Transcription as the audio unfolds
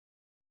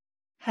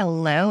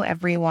Hello,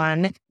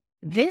 everyone.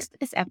 This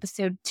is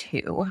episode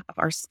 2 of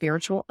our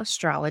spiritual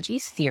astrology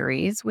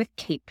series with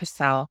Cait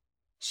Possehl.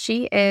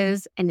 She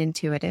is an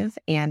intuitive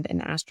and an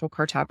astral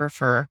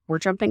cartographer. We're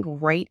jumping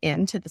right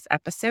into this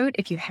episode.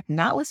 If you have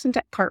not listened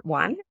to part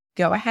 1,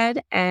 go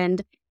ahead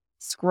and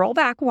scroll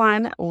back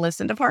one,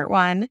 listen to part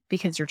 1,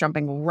 because you're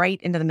jumping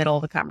right into the middle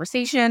of the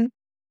conversation.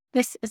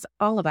 This is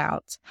all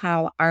about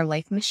how our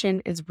life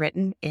mission is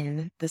written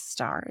in the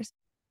stars.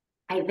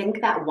 I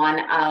think that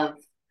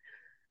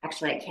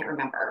actually, I can't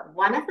remember.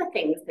 One of the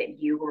things that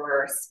you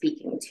were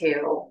speaking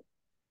to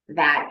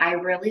that I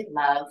really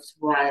loved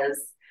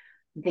was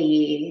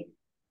the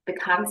the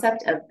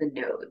concept of the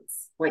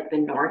nodes, like the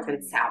north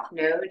and south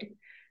node,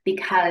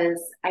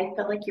 because I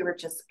feel like you were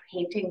just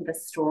painting the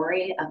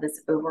story of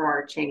this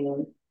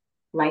overarching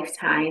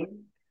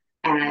lifetime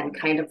and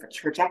kind of a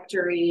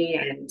trajectory.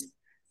 And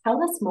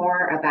tell us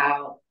more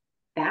about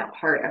that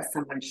part of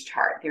someone's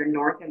chart, their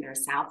north and their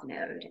south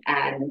node.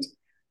 And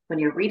when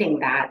you're reading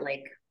that,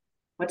 like,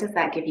 what does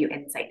that give you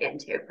insight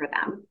into for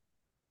them?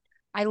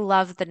 I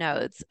love the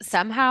nodes.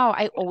 Somehow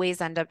I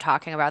always end up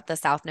talking about the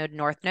south node,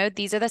 north node.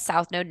 These are the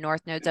south node,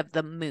 north nodes of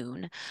the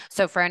moon.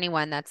 So for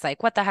anyone that's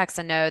like, what the heck's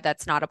a node?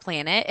 That's not a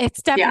planet.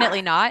 It's Yeah.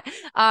 definitely not.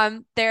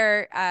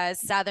 There's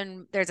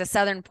a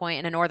southern point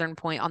and a northern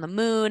point on the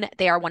moon.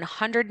 They are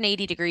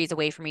 180 degrees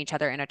away from each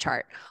other in a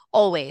chart.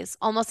 Always,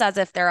 almost as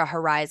if they're a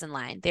horizon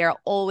line. They are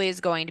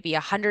always going to be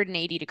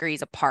 180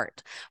 degrees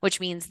apart,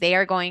 which means they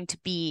are going to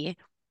be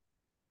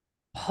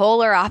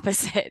polar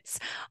opposites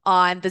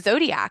on the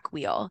zodiac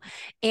wheel.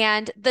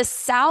 And the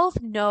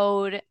South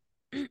Node,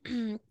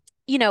 I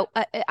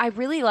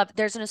really love,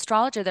 there's an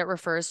astrologer that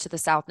refers to the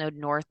South Node,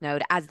 North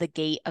Node as the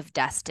gate of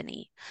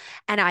destiny.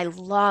 And I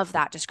love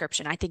that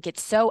description. I think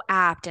it's so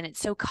apt and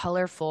it's so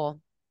colorful.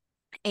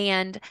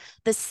 And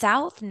the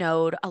South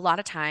Node, a lot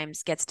of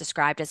times, gets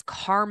described as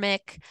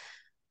karmic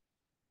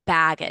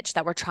baggage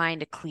that we're trying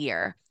to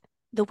clear.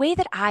 The way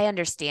that I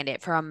understand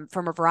it from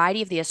a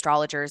variety of the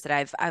astrologers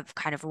that I've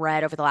kind of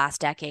read over the last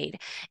decade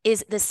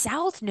is the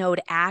South Node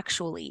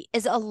actually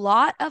is a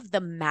lot of the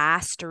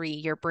mastery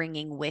you're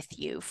bringing with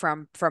you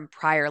from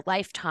prior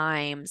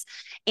lifetimes,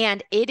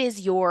 and it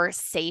is your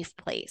safe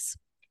place.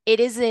 It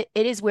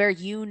is where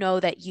you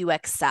know that you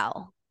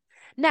excel.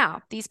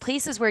 Now, these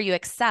places where you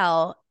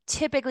excel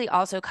typically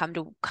also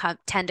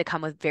tend to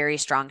come with very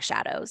strong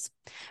shadows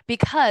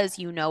because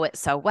you know it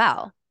so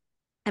well.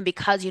 And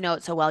because you know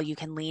it so well, you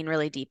can lean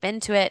really deep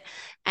into it.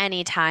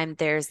 Anytime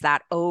there's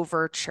that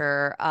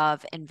overture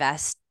of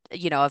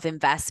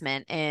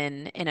investment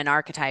in an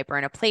archetype or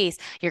in a place,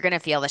 you're going to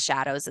feel the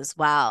shadows as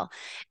well.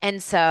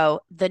 And so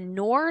the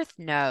North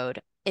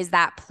Node is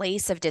that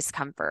place of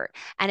discomfort,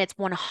 and it's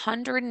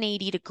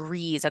 180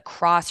 degrees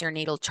across your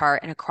natal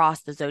chart and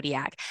across the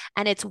zodiac.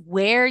 And it's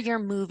where you're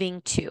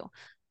moving to.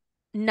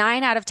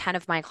 9 out of 10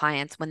 of my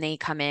clients, when they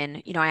come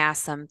in, I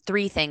ask them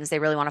 3 things they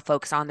really want to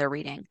focus on their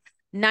reading.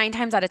 9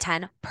 times out of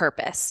 10,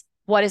 purpose.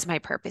 What is my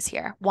purpose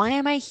here? Why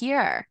am I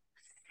here?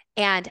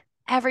 And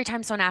every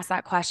time someone asks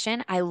that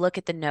question, I look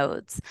at the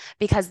nodes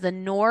because the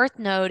north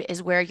node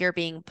is where you're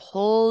being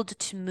pulled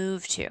to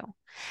move to.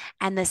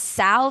 And the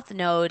south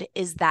node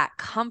is that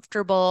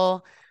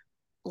comfortable,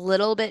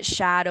 little bit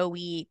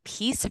shadowy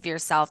piece of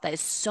yourself that is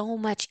so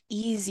much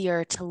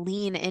easier to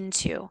lean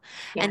into.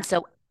 Yeah. And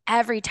so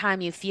every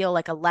time you feel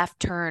like a left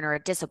turn or a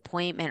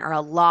disappointment or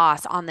a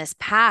loss on this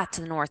path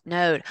to the North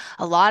Node,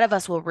 a lot of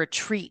us will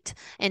retreat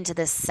into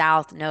this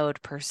South Node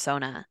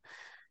persona.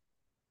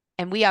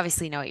 And we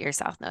obviously know what your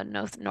South Node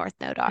and North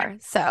Node are.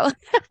 So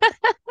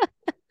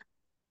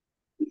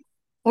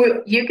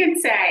Well, you can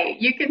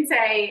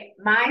say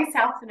my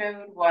south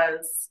node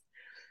was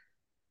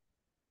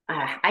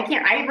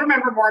I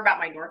remember more about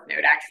my north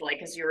node actually,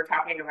 because you were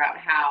talking about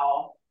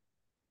how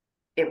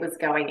it was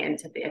going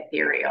into the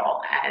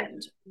ethereal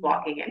and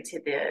walking into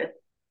the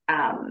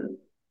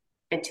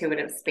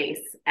intuitive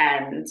space.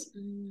 And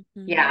Mhm.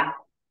 yeah,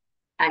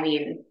 I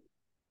mean,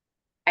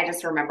 I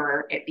just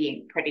remember it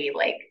being pretty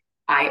like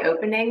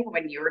eye-opening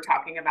when you were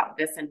talking about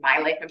this in my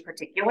life in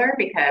particular,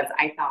 because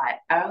I thought,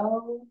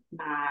 oh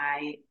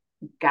my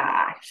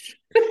gosh.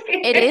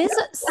 It is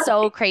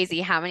so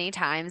crazy how many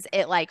times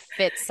it like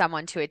fits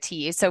someone to a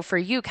T. So for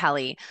you,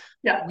 Kelly,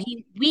 Yeah.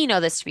 we know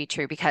this to be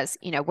true because,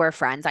 we're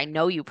friends. I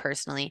know you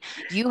personally.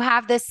 You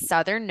have this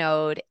southern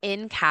node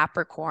in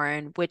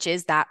Capricorn, which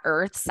is that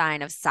earth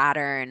sign of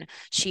Saturn.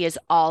 She is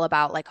all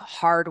about like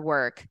hard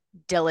work,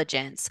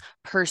 diligence,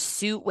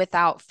 pursuit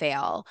without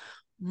fail,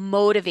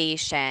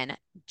 motivation.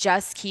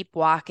 Just keep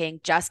walking,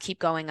 just keep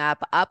going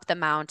up the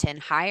mountain,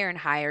 higher and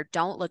higher.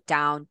 Don't look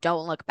down,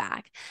 don't look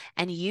back.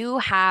 And you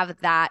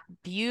have that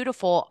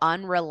beautiful,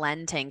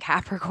 unrelenting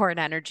Capricorn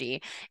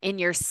energy in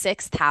your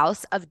sixth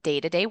house of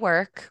day-to-day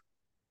work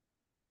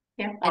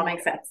Yeah, all and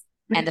makes sense.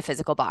 and the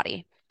physical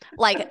body.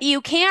 Like,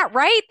 you can't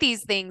write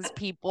these things,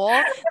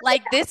 people.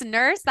 Like this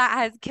nurse that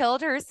has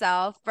killed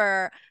herself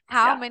for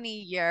how Yeah. many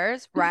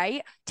years,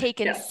 right?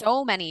 Taken Yeah.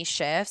 so many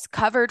shifts,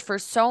 covered for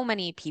so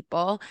many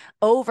people,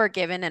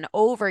 overgiven and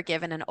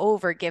overgiven and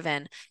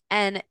overgiven.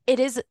 And it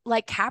is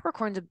like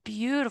Capricorn's a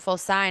beautiful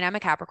sign. I'm a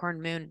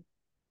Capricorn moon.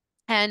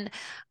 And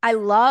I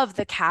love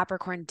the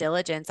Capricorn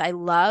diligence. I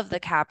love the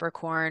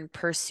Capricorn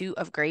pursuit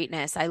of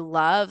greatness. I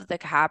love the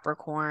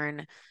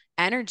Capricorn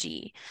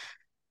energy.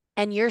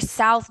 And your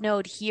South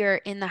node here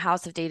in the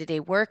house of day to day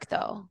work,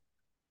 though,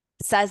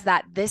 says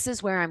that this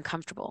is where I'm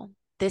comfortable.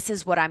 This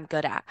is what I'm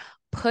good at.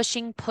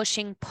 Pushing,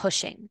 pushing,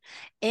 pushing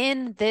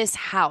in this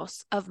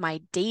house of my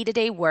day to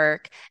day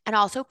work, and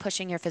also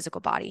pushing your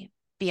physical body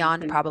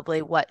beyond Mhm.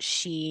 probably what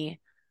she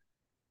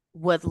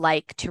would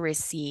like to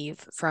receive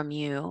from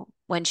you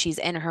when she's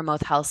in her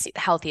most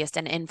healthiest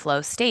and in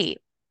flow state.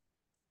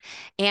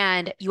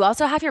 And you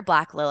also have your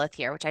Black Lilith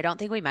here, which I don't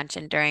think we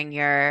mentioned during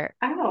your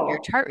Oh,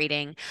 chart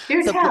reading.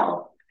 do So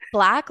tell.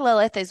 Black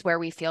Lilith is where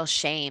we feel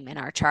shame in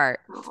our chart.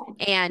 Oh,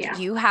 And yeah.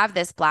 you have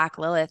this Black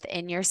Lilith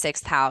in your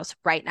sixth house,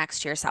 right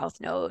next to your South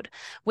node,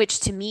 which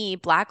to me,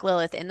 Black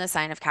Lilith in the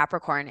sign of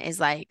Capricorn is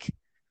like,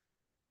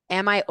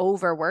 am I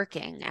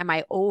overworking? Am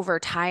I over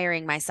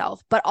tiring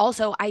myself? But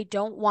also, I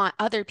don't want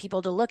other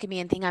people to look at me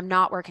and think I'm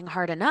not working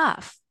hard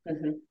enough.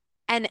 Hmm.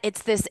 And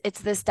it's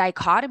this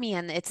dichotomy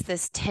and it's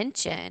this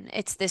tension,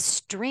 it's this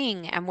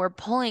string, and we're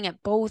pulling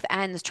at both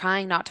ends,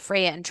 trying not to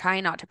fray it and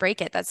trying not to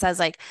break it. That says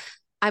like,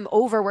 I'm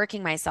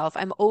overworking myself.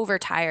 I'm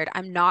overtired.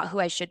 I'm not who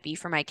I should be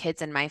for my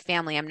kids and my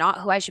family. I'm not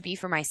who I should be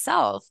for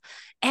myself.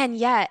 And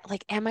yet,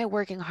 like, am I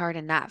working hard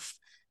enough?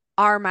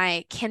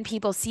 Can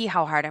people see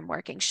how hard I'm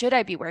working? Should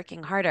I be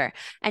working harder?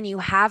 And you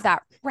have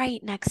that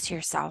right next to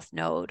your South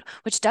node,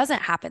 which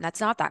doesn't happen.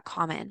 That's not that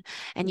common.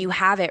 And you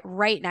have it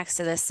right next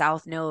to the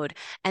South node.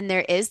 And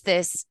there is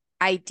this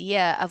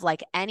idea of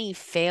like any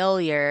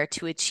failure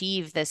to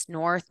achieve this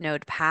North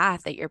node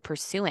path that you're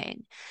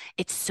pursuing,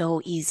 it's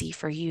so easy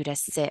for you to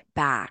sit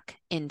back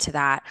into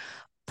that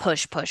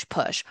push, push,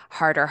 push,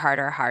 harder,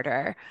 harder,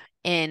 harder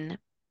in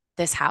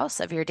this house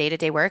of your day to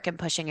day work and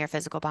pushing your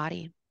physical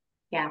body.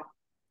 Yeah,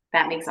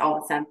 that makes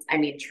all the sense. I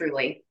mean,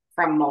 truly,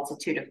 from a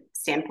multitude of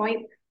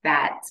standpoint,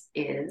 that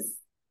is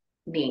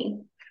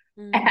me.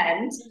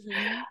 And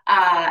Mm-hmm.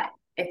 uh,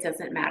 it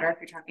doesn't matter if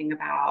you're talking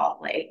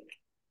about like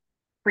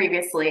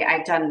previously,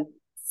 I've done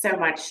so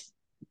much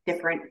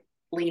differently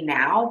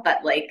now,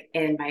 but like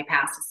in my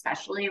past,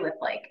 especially with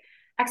like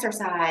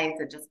exercise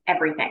and just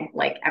everything,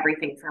 like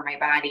everything for my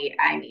body.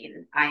 I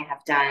mean, I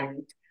have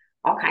done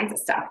all kinds of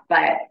stuff,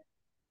 but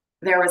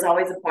there was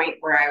always a point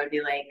where I would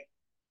be like,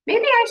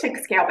 maybe I should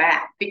scale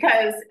back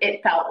because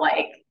it felt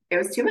like it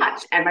was too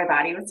much. And my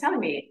body was telling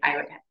me I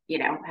would,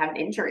 have an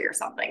injury or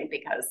something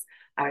because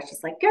I was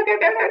just like, go, go,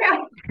 go,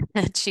 go,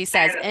 go. She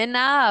says,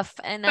 enough,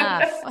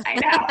 enough. I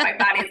know. My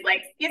body's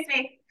like, excuse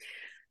me,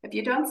 if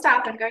you don't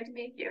stop, I'm going to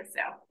make you. So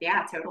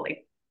yeah,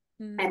 totally.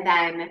 And Mm,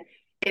 then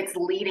it's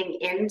leading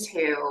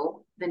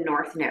into the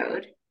North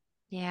Node,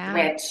 yeah.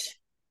 which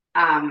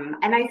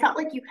and I felt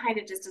like you kind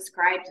of just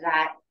described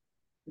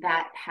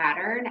that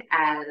pattern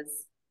as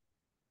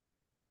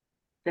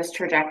this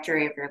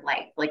trajectory of your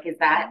life. Like, is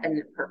that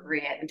an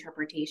appropriate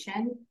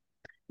interpretation?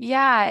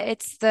 Yeah,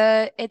 it's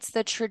the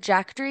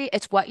trajectory.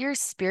 It's what your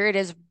spirit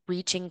is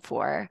reaching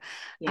for.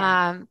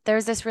 Yeah.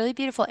 There's this really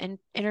beautiful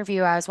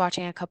interview I was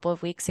watching a couple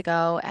of weeks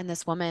ago, and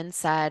this woman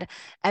said,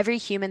 every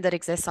human that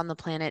exists on the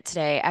planet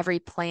today, every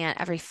plant,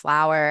 every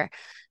flower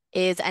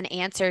is an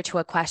answer to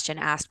a question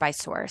asked by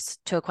source,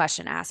 to a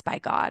question asked by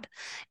God.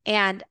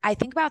 And I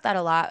think about that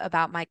a lot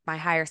about my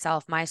higher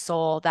self, my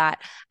soul,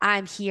 that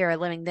I'm here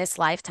living this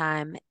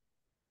lifetime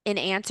in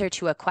answer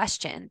to a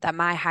question that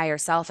my higher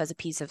self as a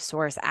piece of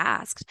source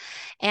asked.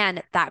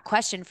 And that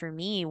question for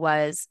me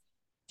was,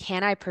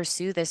 can I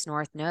pursue this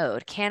North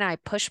Node? Can I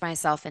push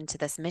myself into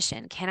this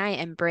mission? Can I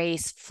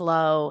embrace,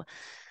 flow,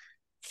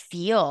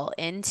 feel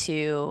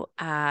into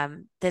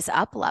this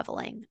up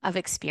leveling of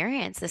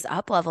experience, this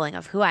up leveling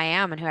of who I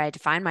am and who I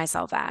define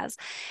myself as?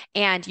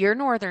 And your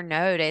Northern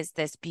Node is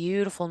this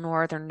beautiful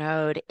Northern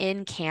Node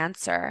in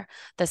Cancer,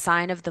 the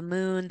sign of the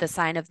moon, the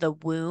sign of the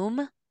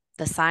womb,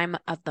 the sign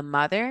of the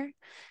mother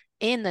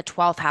in the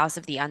 12th house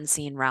of the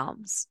unseen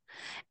realms.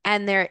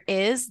 And there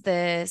is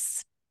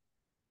this,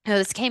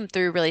 this came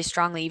through really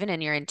strongly, even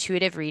in your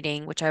intuitive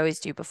reading, which I always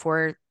do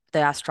before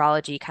the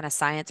astrology kind of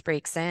science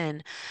breaks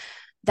in,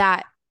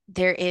 that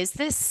there is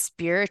this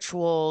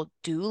spiritual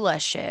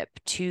doulaship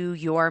to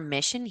your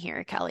mission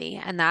here, Kelly.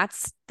 And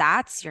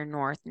that's your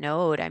North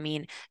Node. I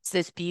mean, it's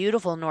this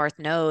beautiful North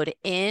Node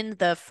in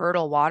the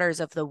fertile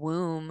waters of the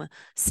womb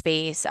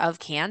space of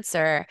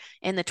Cancer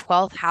in the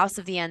 12th house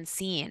of the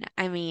unseen.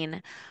 I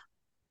mean,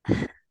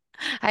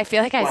 I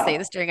feel like I say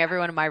this Well, during every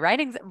one of my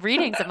readings.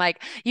 I'm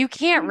like, you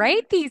can't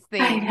write these I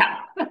things.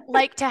 know.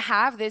 Like to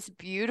have this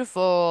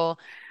beautiful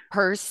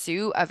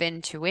pursuit of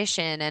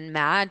intuition and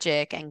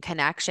magic and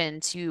connection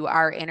to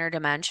our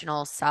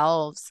interdimensional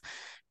selves,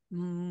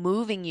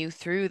 moving you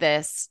through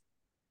this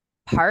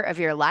part of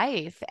your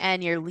life.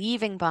 And you're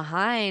leaving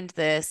behind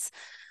this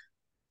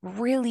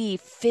really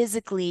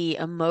physically,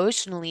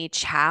 emotionally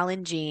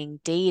challenging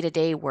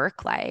day-to-day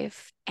work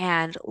life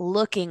and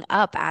looking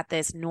up at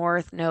this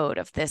north node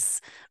of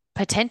this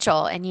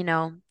potential.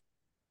 And,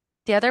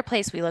 the other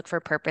place we look for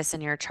purpose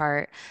in your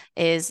chart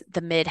is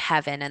the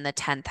midheaven and the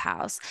 10th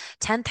house.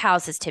 10th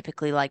house is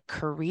typically like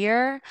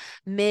career,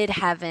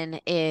 midheaven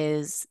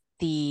is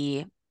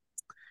the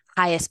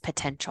highest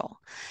potential.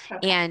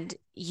 Okay. And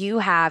you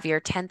have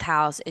your 10th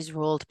house is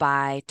ruled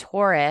by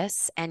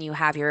Taurus, and you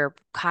have your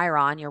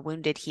Chiron, your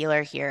wounded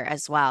healer here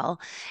as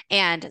well.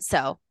 And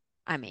so,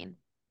 I mean,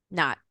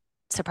 not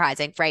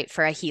surprising, right,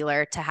 for a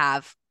healer to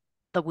have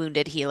the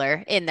wounded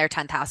healer in their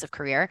 10th house of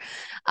career.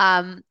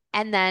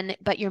 And then,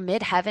 but your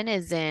midheaven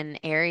is in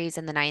Aries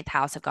in the ninth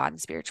house of God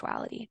and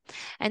spirituality.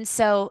 And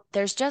so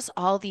there's just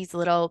all these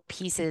little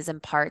pieces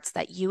and parts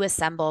that you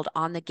assembled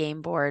on the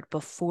game board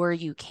before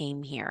you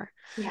came here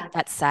Yeah.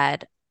 that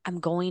said,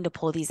 I'm going to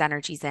pull these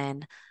energies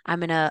in.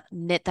 I'm going to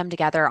knit them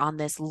together on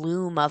this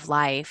loom of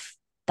life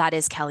that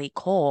is Kelly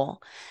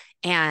Cole.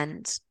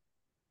 And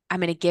I'm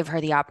going to give her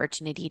the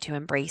opportunity to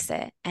embrace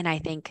it. And I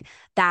think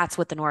that's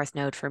what the North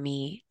Node for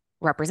me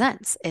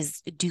represents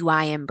is, do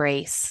I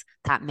embrace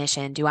that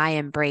mission? Do I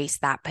embrace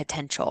that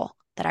potential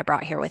that I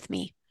brought here with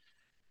me?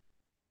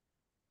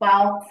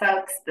 Well,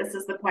 folks, this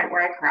is the point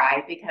where I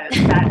cry because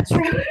that's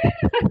true.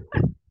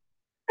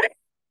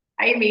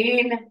 I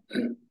mean,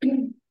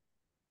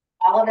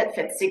 all of it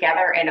fits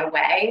together in a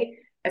way,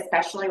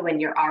 especially when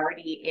you're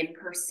already in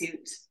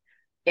pursuit.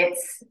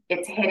 It's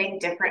hitting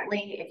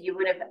differently.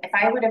 If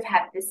I would have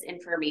had this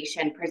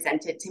information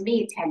presented to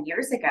me 10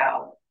 years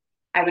ago,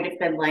 I would have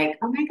been like,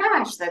 oh my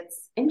gosh,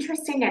 that's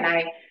interesting.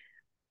 And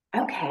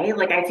okay,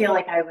 like I feel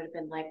like I would have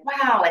been like,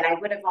 wow. And I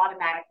would have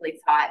automatically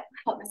thought,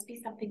 well, it must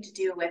be something to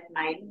do with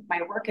my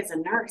work as a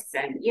nurse.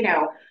 And,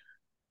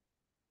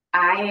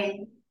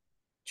 I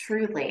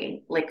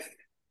truly, like,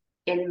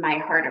 in my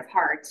heart of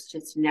hearts,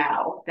 just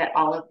know that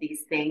all of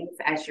these things,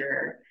 as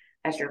you're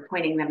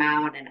pointing them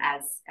out and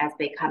as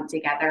they come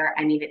together,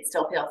 I mean, it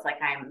still feels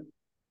like I'm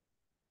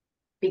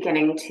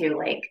beginning to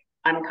like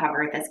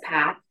uncover this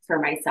path for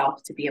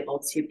myself to be able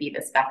to be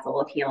this vessel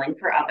of healing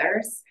for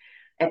others.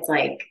 It's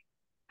like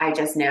I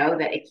just know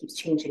that it keeps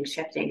changing,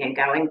 shifting, and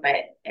going, but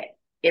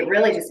it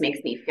really just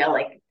makes me feel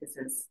like this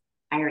is,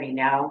 I already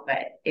know,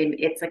 but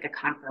it's like a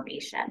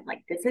confirmation.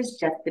 Like this is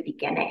just the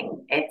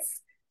beginning.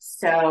 It's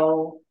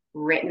so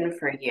written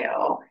for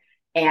you.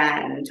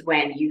 And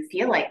when you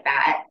feel like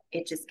that,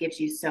 it just gives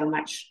you so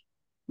much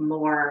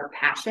more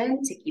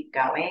passion to keep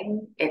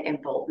going. It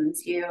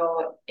emboldens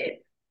you.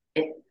 It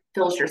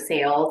fills your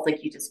sails.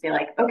 Like you just feel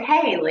like,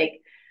 okay,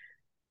 like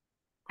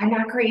I'm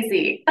not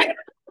crazy.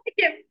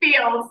 It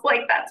feels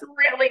like that's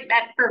really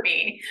meant for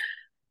me.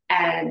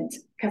 And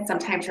because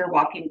sometimes you're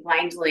walking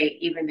blindly,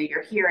 even though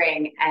you're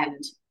hearing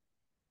and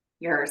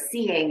you're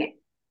seeing,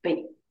 but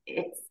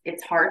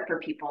it's hard for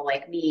people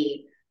like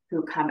me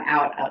who come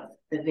out of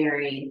the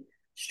very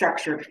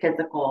structured,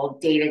 physical,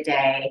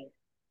 day-to-day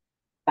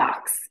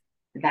box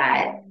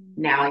that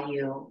now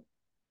you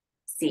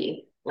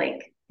see,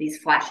 like these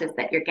flashes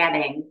that you're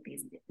getting,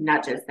 these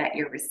nudges that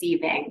you're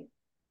receiving,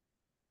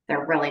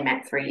 they're really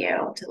meant for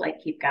you to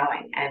like keep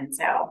going. And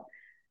so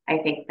I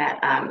think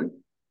that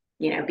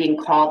being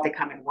called to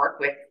come and work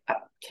with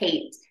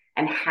Cait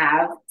and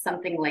have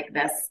something like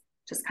this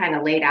just kind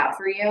of laid out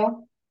for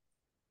you,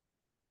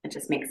 it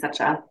just makes such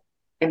a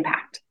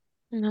impact.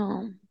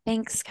 No,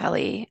 thanks,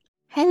 Kelly.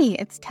 Hey,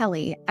 it's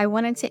Kelly. I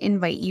wanted to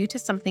invite you to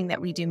something that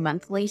we do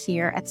monthly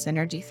here at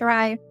Synergy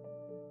Thrive.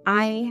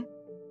 I,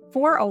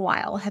 for a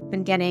while, have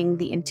been getting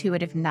the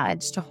intuitive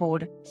nudge to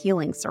hold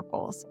healing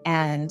circles.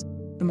 And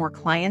the more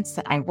clients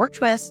that I worked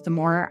with, the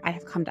more I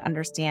have come to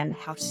understand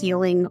how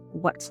healing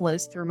what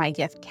flows through my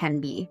gift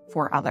can be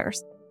for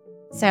others.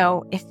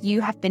 So if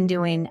you have been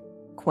doing,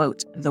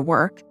 quote, the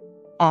work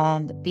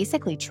and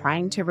basically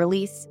trying to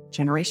release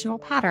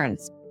generational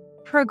patterns,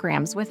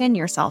 programs within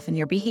yourself and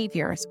your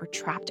behaviors, or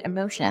trapped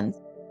emotions,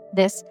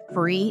 this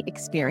free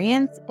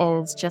experience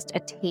is just a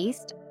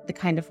taste of the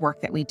kind of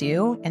work that we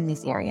do in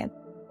these areas.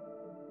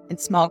 In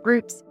small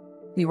groups,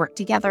 we work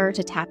together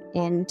to tap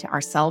into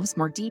ourselves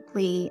more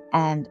deeply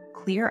and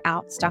clear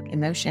out stuck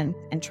emotions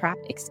and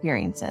trapped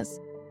experiences.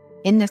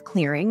 In this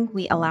clearing,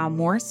 we allow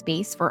more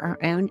space for our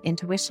own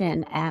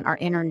intuition and our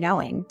inner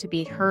knowing to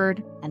be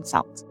heard and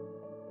felt.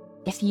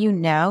 If you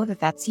know that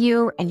that's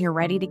you and you're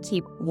ready to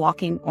keep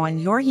walking on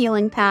your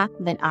healing path,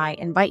 then I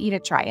invite you to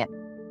try it.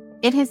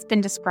 It has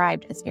been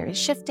described as very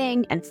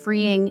shifting and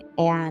freeing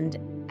and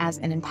as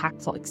an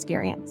impactful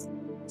experience.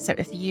 So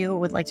if you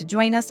would like to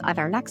join us at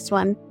our next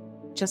one,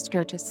 just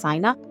go to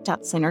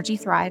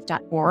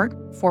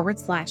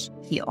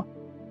signup.synergythrive.org/heal.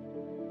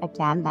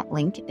 Again, that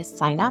link is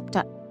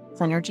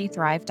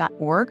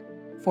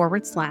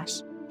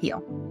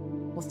signup.synergythrive.org/heal.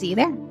 We'll see you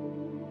there.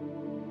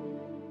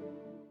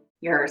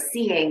 You're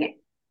seeing,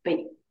 but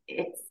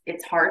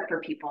it's hard for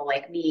people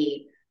like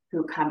me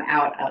who come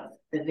out of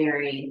the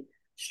very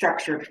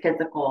structured,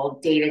 physical,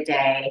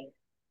 day-to-day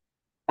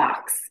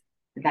box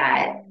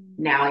that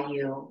now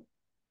you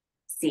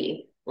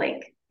see,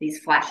 like these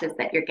flashes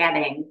that you're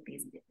getting,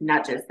 these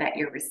nudges that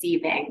you're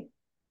receiving,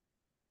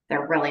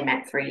 they're really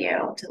meant for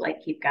you to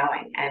like keep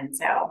going. And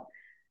so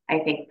I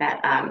think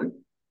that,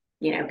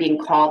 being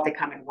called to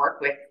come and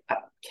work with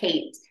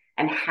Cait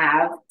and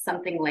have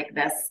something like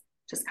this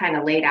just kind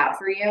of laid out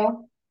for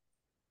you,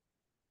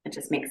 it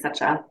just makes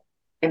such a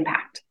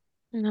impact.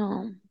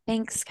 No,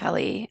 thanks,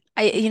 Kelly.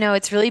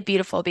 It's really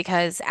beautiful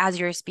because as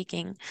you were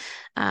speaking,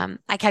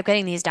 I kept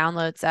getting these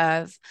downloads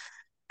of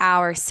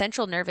our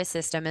central nervous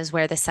system is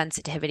where the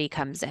sensitivity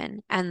comes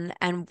in. And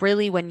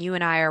really when you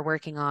and I are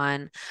working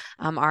on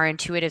our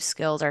intuitive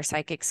skills, our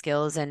psychic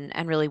skills, and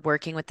really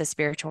working with the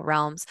spiritual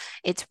realms,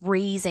 it's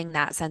raising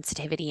that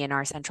sensitivity in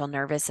our central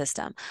nervous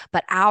system.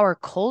 But our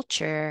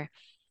culture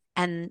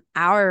and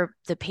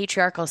the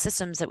patriarchal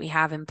systems that we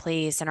have in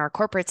place and our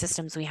corporate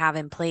systems we have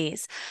in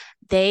place,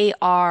 they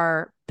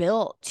are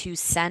built to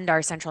send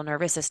our central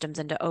nervous systems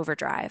into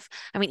overdrive.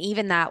 I mean,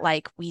 even that,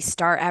 like, we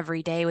start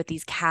every day with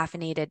these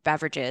caffeinated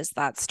beverages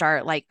that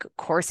start like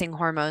coursing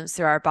hormones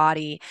through our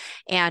body.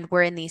 And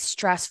we're in these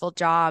stressful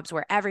jobs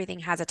where everything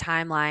has a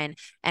timeline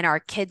and our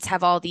kids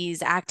have all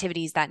these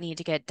activities that need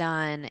to get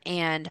done.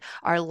 And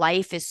our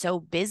life is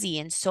so busy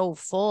and so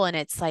full. And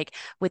it's like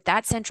with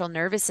that central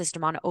nervous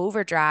system on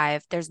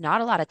overdrive, there's not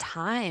a lot of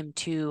time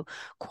to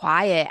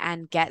quiet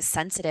and get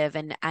sensitive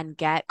and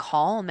get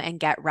calm and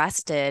get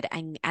rested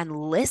and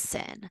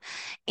listen.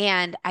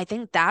 And I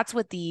think that's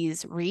what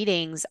these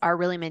readings are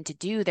really meant to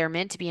do. They're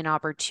meant to be an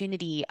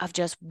opportunity of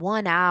just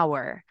 1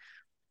 hour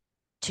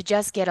to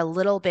just get a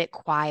little bit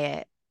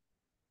quiet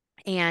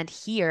and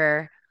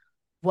hear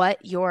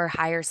what your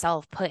higher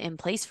self put in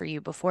place for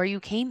you before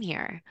you came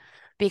here.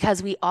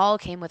 Because we all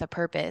came with a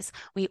purpose,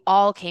 we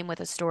all came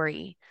with a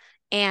story.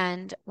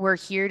 And we're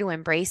here to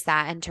embrace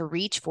that and to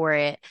reach for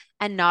it.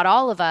 And not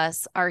all of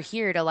us are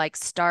here to like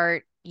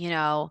start,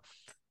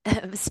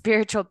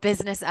 spiritual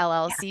business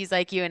LLCs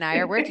like you and I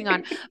are working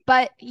on.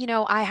 But,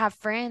 I have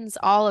friends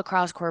all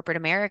across corporate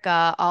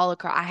America,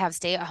 I have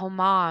stay-at-home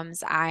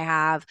moms. I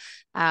have,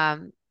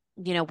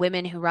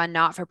 women who run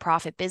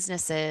not-for-profit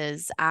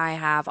businesses. I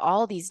have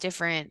all these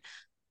different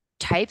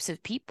types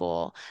of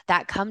people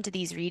that come to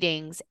these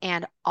readings,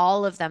 and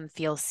all of them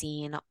feel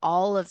seen,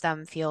 all of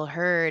them feel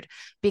heard,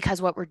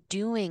 because what we're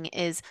doing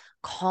is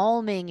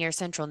calming your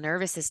central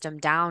nervous system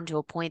down to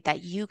a point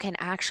that you can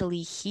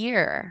actually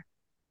hear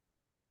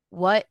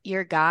what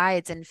your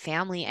guides and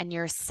family and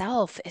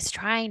yourself is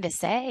trying to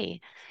say,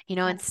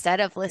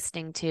 instead of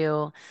listening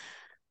to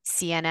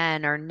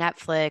CNN or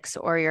Netflix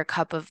or your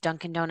cup of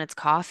Dunkin' Donuts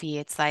coffee.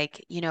 It's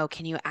like,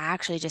 can you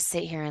actually just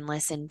sit here and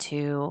listen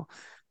to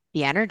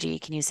the energy?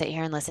 Can you sit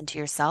here and listen to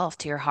yourself,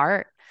 to your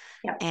heart?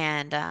 Yep.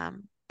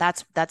 And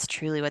that's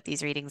truly what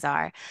these readings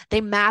are.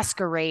 They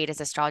masquerade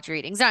as astrology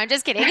readings. No, I'm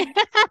just kidding.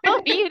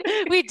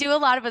 we do a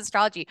lot of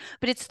astrology,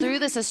 but it's through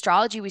this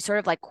astrology we sort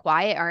of like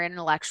quiet our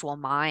intellectual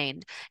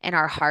mind, and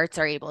our hearts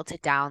are able to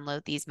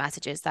download these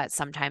messages that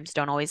sometimes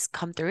don't always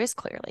come through as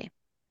clearly.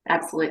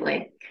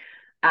 Absolutely.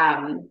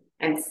 And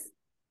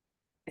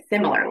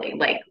similarly,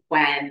 like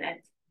when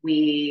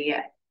we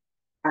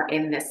are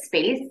in this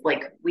space,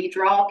 like we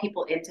draw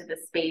people into the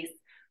space,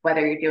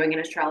 whether you're doing an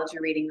astrology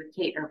reading with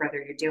Cait or whether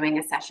you're doing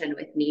a session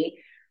with me,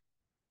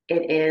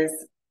 it is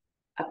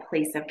a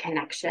place of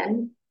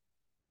connection.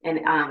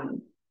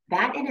 And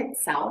that in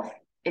itself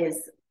is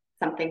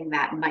something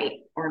that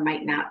might or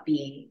might not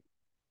be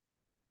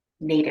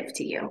native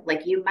to you.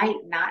 Like you might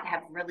not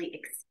have really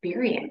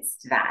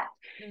experienced that.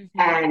 Mm-hmm.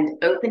 And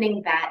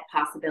opening that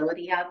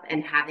possibility up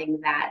and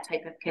having that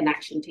type of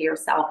connection to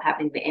yourself,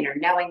 having the inner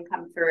knowing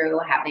come through,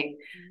 having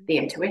the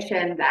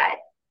intuition that,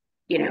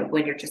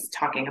 when you're just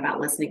talking about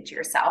listening to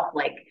yourself,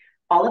 like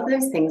all of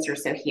those things are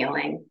so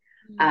healing.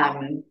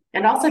 Mm-hmm.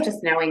 And also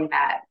just knowing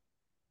that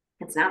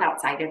it's not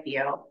outside of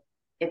you,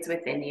 it's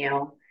within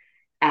you.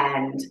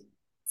 And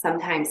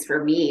sometimes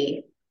for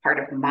me, part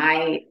of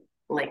my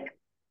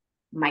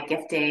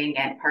gifting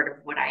and part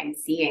of what I'm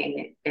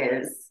seeing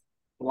is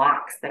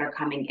blocks that are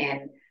coming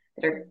in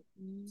that are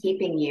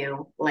keeping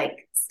you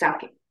like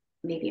stuck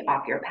maybe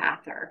off your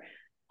path or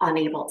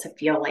unable to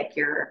feel like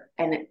you're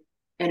in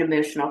an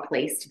emotional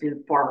place to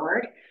move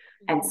forward.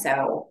 Mm-hmm. And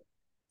so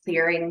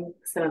clearing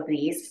some of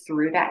these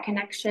through that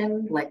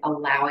connection, like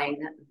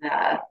allowing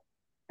the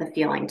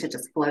feeling to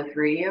just flow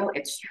through you,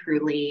 it's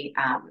truly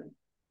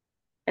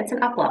it's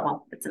an up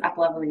level. It's an up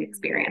leveling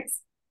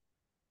experience.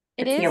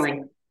 It's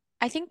healing.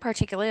 I think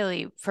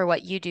particularly for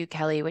what you do,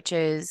 Kelly, which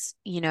is,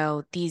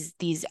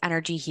 these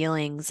energy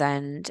healings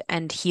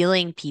and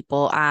healing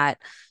people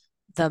at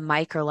the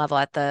micro level,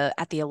 at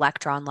the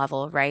electron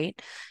level, right?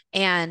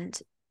 And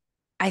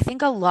I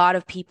think a lot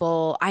of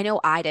people, I know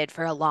I did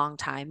for a long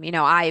time.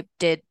 I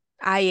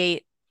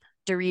ate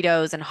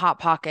Doritos and Hot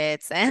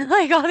Pockets and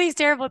like all these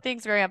terrible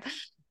things growing up.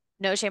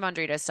 No shame on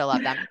Doritos, still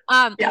love them.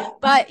 Yeah.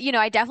 But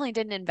I definitely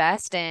didn't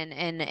invest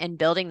in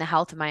building the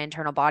health of my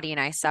internal body, and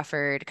I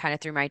suffered kind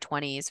of through my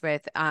 20s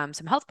with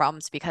some health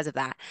problems because of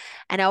that.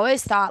 And I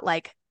always thought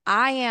like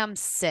I am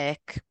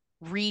sick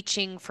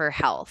reaching for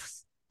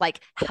health.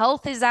 Like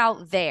health is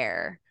out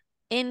there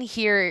in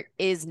here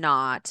is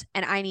not,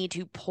 and I need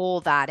to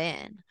pull that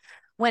in.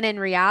 When in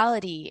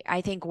reality, I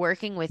think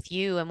working with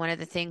you, and one of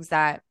the things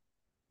that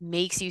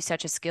makes you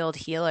such a skilled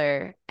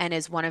healer and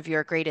is one of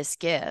your greatest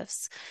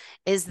gifts,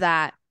 is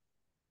that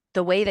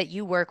the way that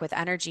you work with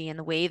energy and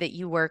the way that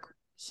you work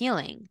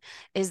healing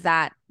is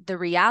that the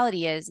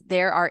reality is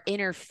there are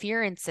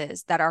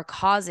interferences that are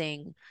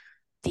causing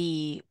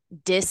the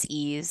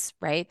dis-ease,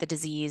 right? The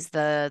disease,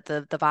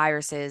 the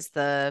viruses,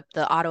 the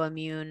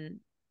autoimmune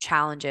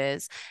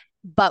challenges.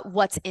 But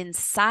what's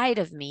inside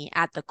of me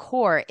at the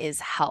core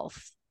is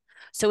health.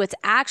 So it's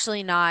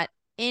actually not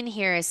in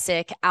here is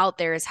sick, out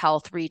there is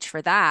health, reach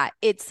for that.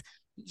 It's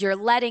you're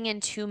letting in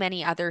too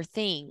many other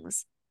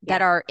things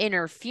that are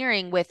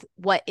interfering with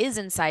what is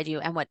inside you.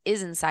 And what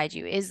is inside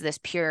you is this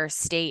pure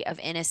state of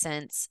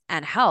innocence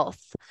and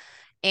health.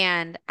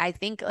 And I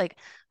think like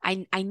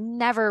I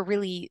never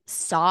really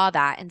saw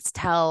that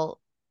until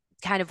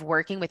kind of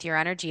working with your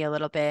energy a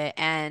little bit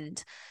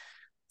and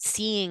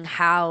seeing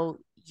how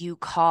you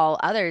call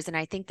others. And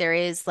I think there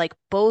is like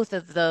both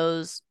of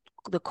those,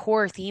 the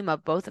core theme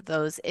of both of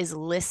those is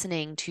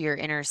listening to your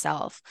inner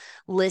self,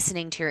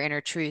 listening to your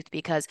inner truth,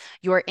 because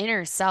your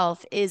inner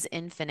self is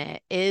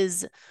infinite,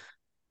 is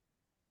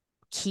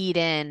keyed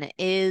in,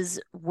 is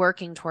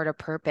working toward a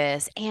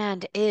purpose,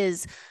 and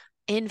is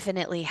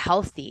infinitely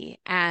healthy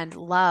and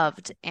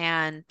loved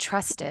and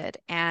trusted.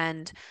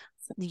 And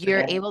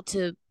you're able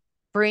to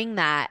bring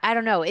that. I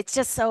don't know. It's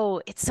just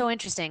it's so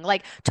interesting.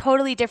 Like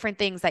totally different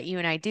things that you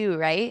and I do,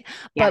 right?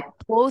 Yeah.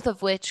 But both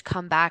of which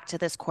come back to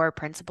this core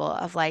principle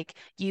of like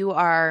you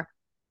are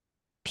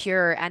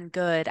pure and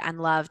good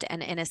and loved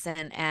and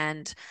innocent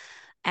and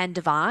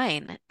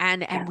divine.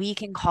 And we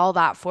can call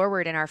that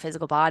forward in our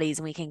physical bodies,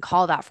 and we can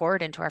call that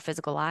forward into our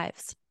physical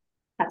lives.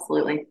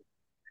 Absolutely.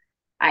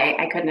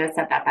 I couldn't have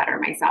said that better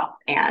myself.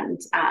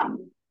 And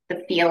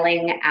the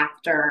feeling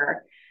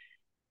after,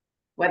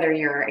 whether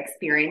you're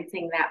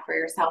experiencing that for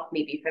yourself,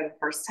 maybe for the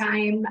first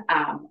time,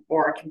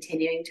 or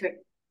continuing to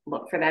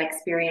look for that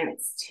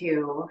experience,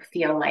 to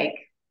feel like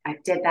I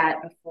did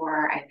that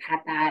before, I've had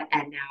that,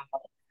 and now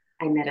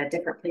I'm at a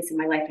different place in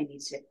my life. I need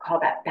to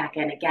call that back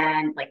in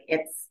again. Like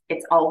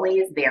it's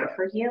always there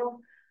for you.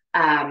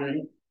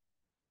 And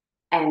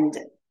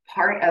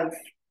part of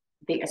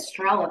the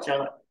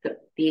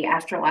the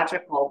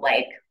astrological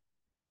like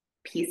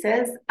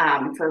pieces,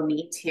 for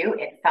me too,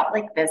 it felt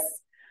like this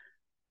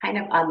kind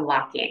of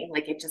unlocking.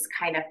 Like it just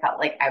kind of felt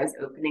like I was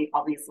opening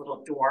all these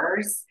little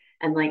doors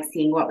and like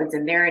seeing what was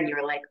in there. And you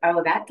were like,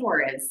 oh, that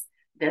door is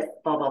this,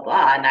 blah, blah,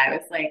 blah. And I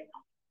was like,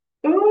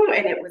 ooh,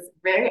 and it was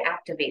very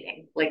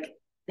activating. Like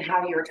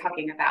how you were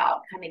talking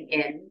about coming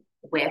in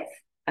with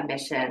a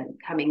mission,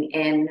 coming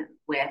in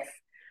with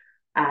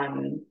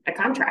a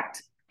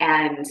contract,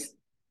 and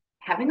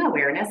having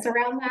awareness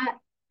around that.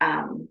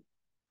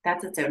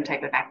 That's its own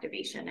type of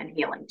activation and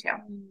healing too.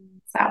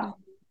 So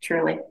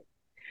truly.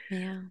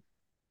 Yeah.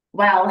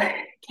 Well,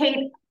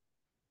 Cait,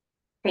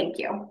 thank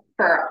you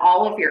for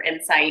all of your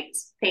insight.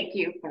 Thank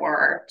you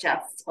for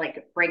just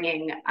like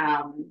bringing,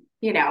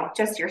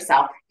 just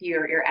yourself.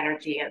 Your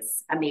energy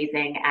is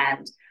amazing.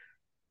 And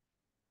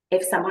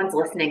if someone's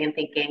listening and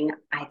thinking,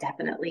 I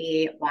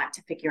definitely want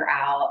to figure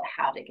out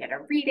how to get a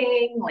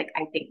reading, like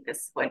I think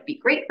this would be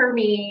great for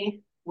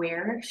me,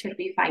 where should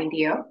we find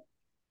you?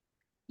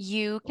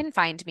 You can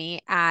find me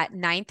at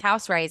Ninth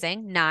House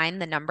Rising, nine,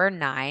 the number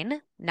nine,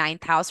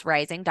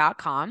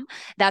 ninthhouserising.com.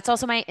 That's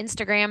also my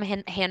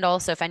Instagram handle.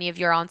 So if any of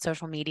you are on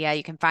social media,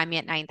 you can find me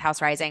at Ninth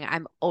House Rising.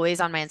 I'm always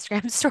on my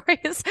Instagram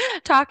stories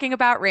talking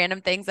about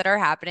random things that are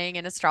happening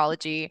in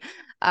astrology,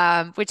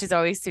 which is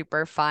always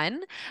super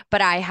fun.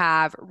 But I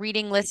have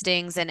reading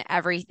listings and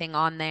everything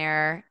on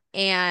there.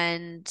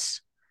 And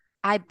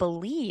I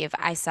believe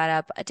I set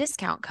up a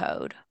discount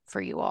code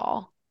for you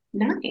all.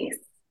 Nice.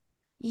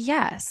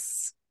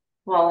 Yes.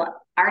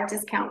 Well, our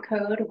discount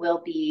code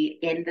will be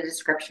in the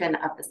description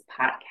of this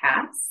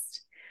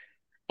podcast.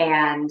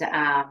 And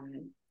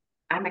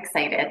I'm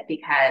excited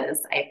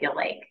because I feel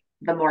like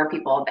the more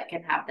people that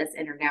can have this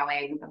inner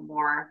knowing, the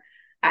more,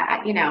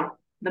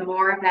 the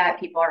more that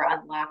people are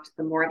unlocked,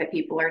 the more that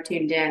people are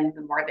tuned in,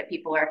 the more that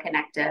people are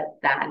connected,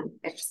 then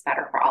it's just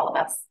better for all of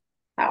us.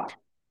 So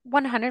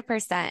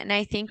 100%. And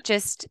I think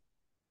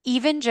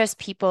even just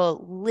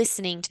people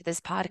listening to this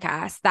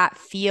podcast that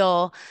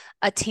feel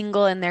a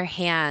tingle in their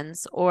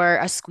hands or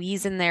a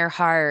squeeze in their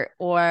heart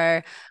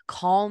or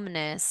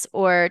calmness,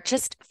 or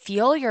just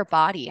feel your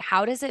body.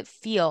 How does it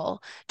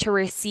feel to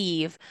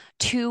receive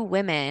two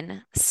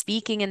women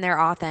speaking in their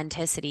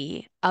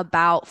authenticity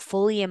about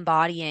fully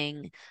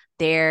embodying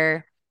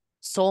their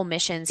soul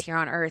missions here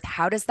on earth?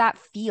 How does that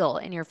feel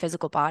in your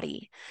physical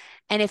body?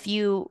 And if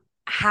you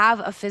have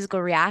a physical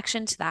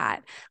reaction to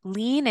that,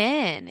 lean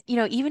in,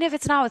 even if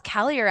it's not with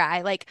Kelly or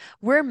I, like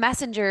we're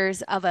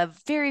messengers of a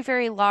very,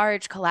 very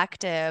large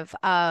collective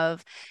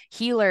of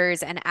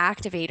healers and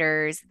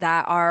activators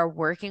that are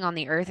working on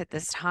the earth at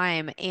this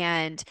time.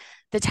 And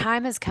the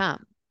time has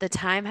come. The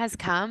time has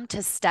come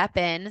to step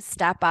in,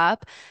 step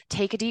up,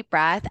 take a deep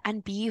breath,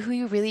 and be who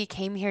you really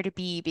came here to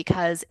be,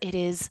 because it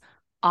is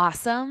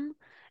awesome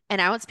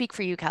And I won't speak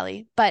for you,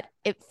 Kelly, but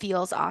it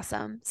feels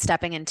awesome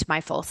stepping into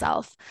my full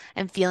self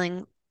and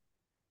feeling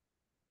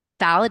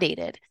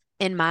validated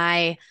in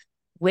my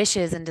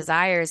wishes and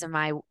desires and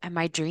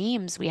my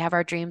dreams. We have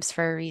our dreams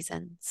for a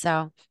reason.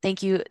 So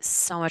thank you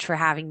so much for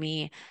having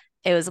me.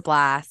 It was a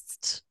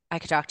blast. I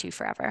could talk to you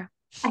forever.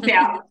 I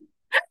know.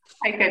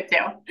 I could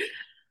too.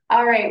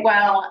 All right.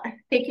 Well,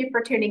 thank you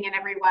for tuning in,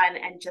 everyone.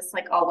 And just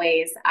like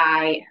always,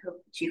 I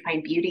hope that you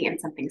find beauty in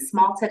something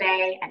small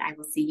today, and I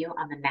will see you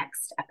on the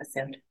next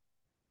episode.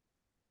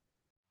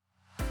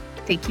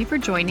 Thank you for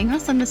joining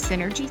us on the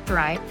Synergy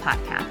Thrive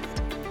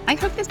podcast. I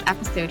hope this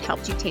episode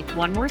helped you take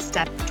one more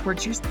step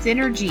towards your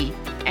synergy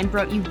and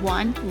brought you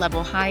one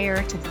level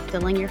higher to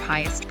fulfilling your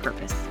highest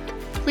purpose.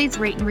 Please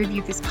rate and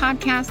review this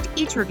podcast.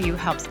 Each review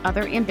helps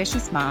other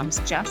ambitious moms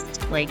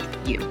just like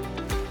you.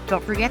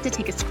 Don't forget to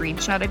take a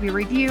screenshot of your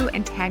review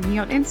and tag me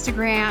on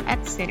Instagram at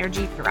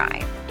Synergy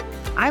Thrive.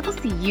 I will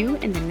see you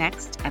in the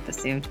next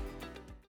episode.